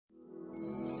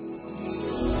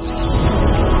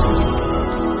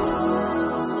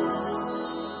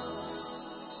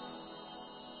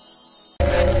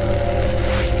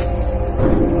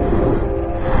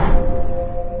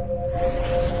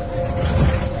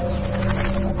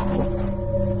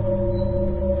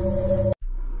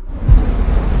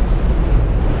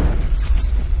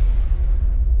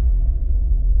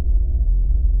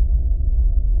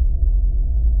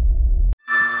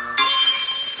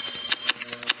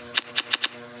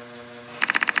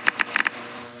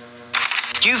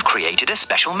You've created a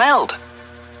special meld.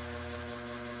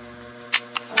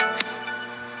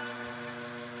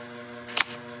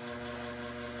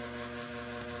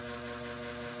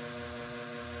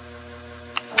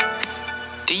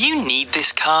 Do you need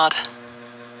this card?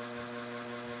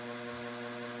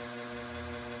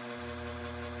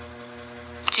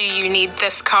 Do you need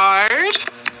this card?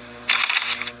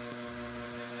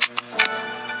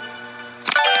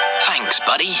 Thanks,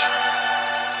 buddy.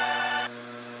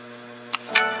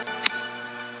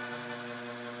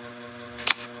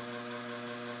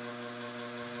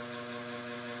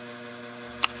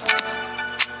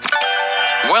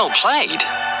 Well played.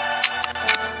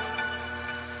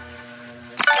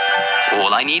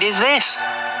 All I need is this.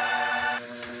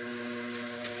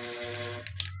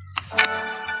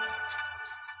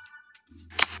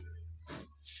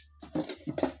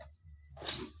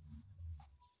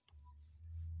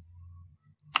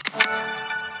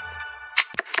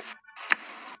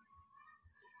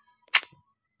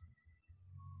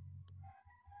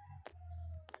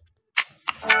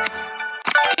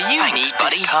 Do you need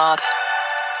this card?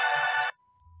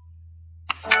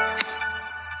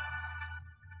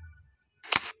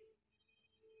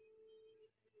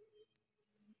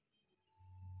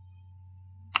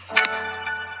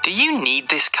 Do you need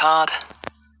this card?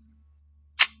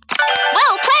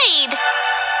 Well played!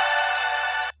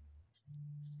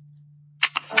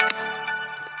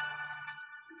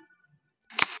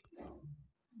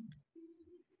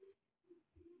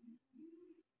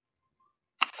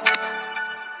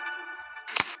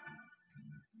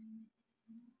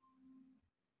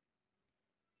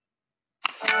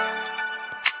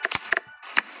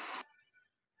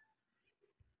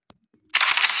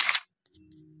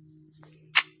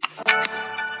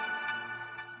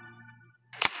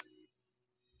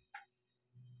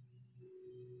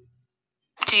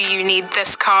 Do you need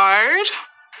this card?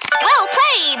 Well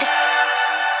played!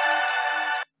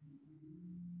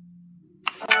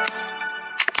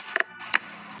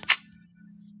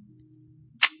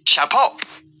 Chapeau.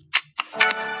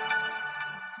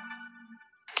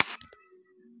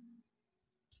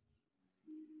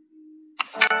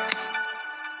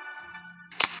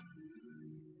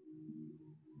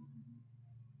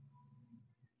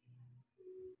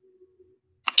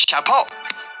 Chapeau.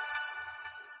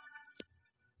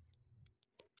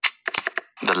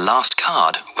 The last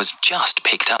card was just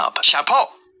picked up. Chapeau.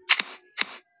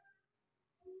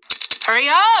 Hurry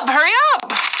up! Hurry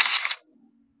up!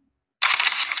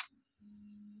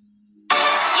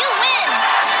 You win!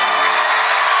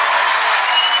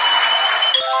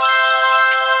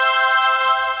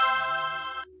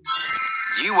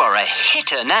 You are a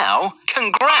hitter now.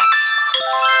 Congrats!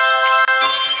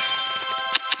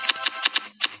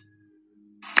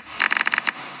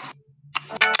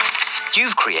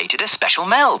 You've created a special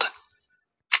meld.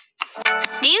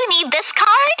 Do you need this card?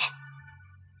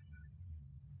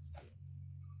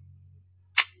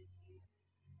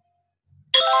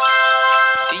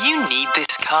 Do you need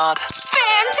this card?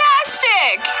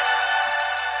 Fantastic!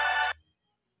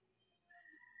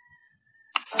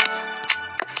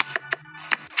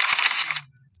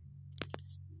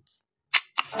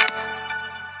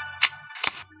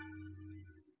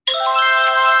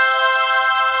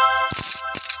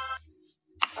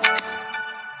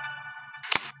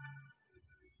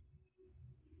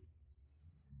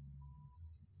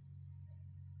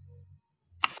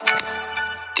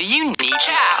 Do you need this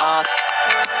card?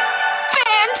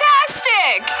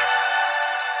 Fantastic!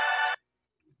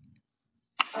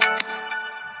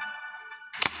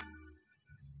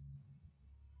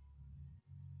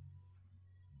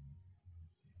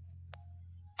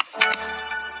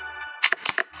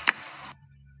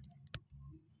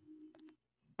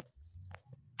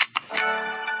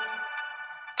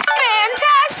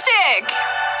 Fantastic!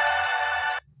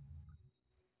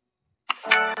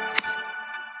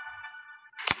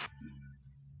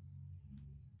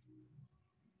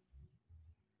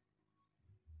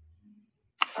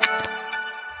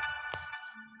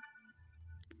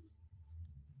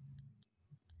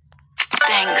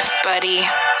 Thanks, buddy.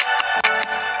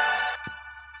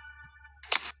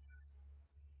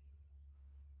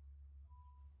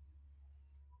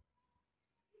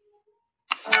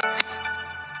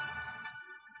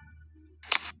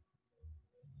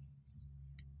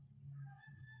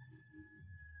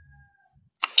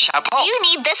 Chapeau. Do you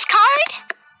need this card?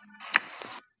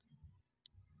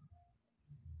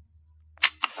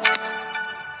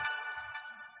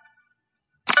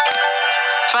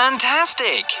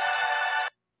 Fantastic.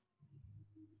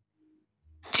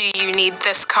 Do you need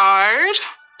this card?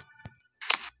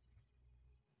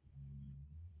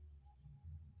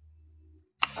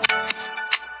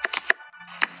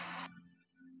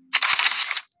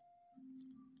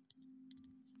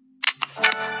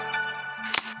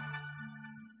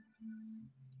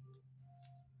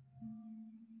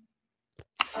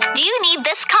 Do you need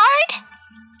this card?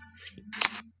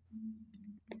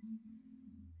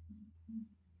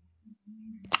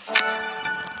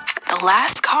 The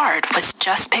last card was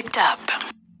just picked up.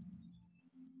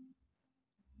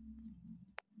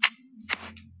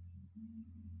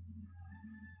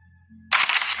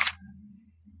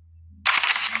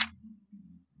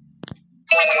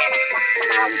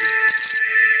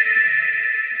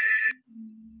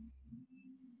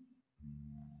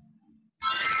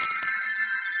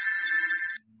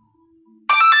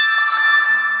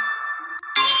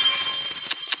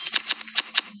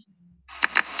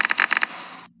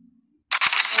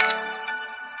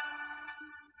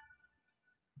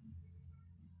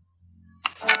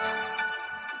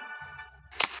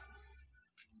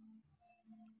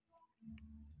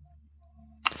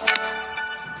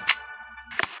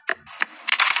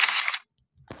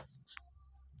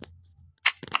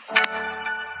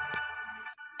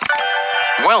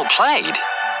 Well played.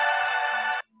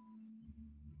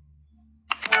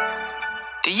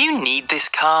 Do you need this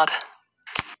card?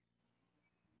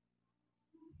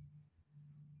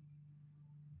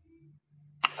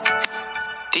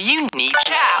 Do you need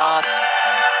this card?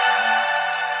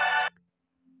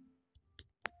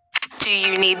 Do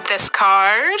you need this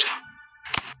card?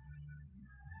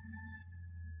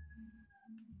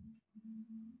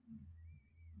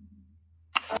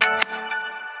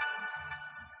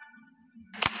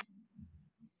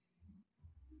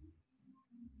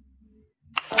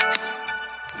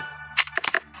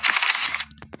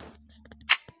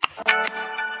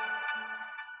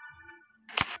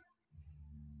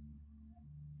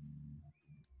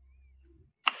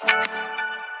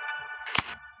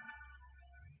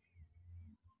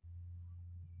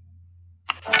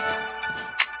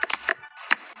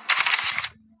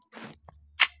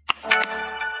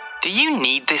 Do you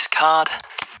need this card?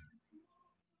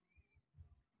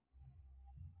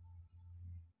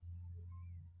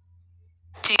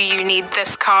 Do you need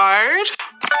this card?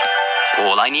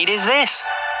 All I need is this.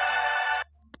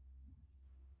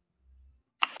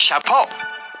 Chapeau.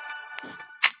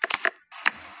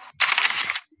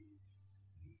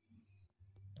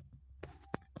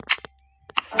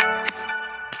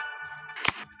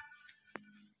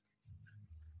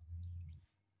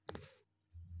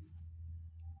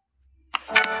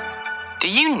 Do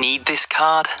you need this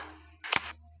card?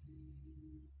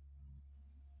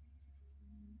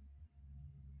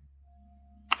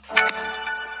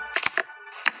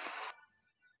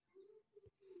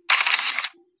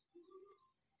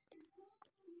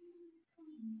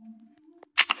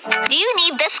 Do you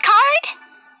need this card?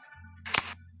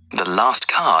 The last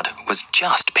card was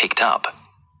just picked up.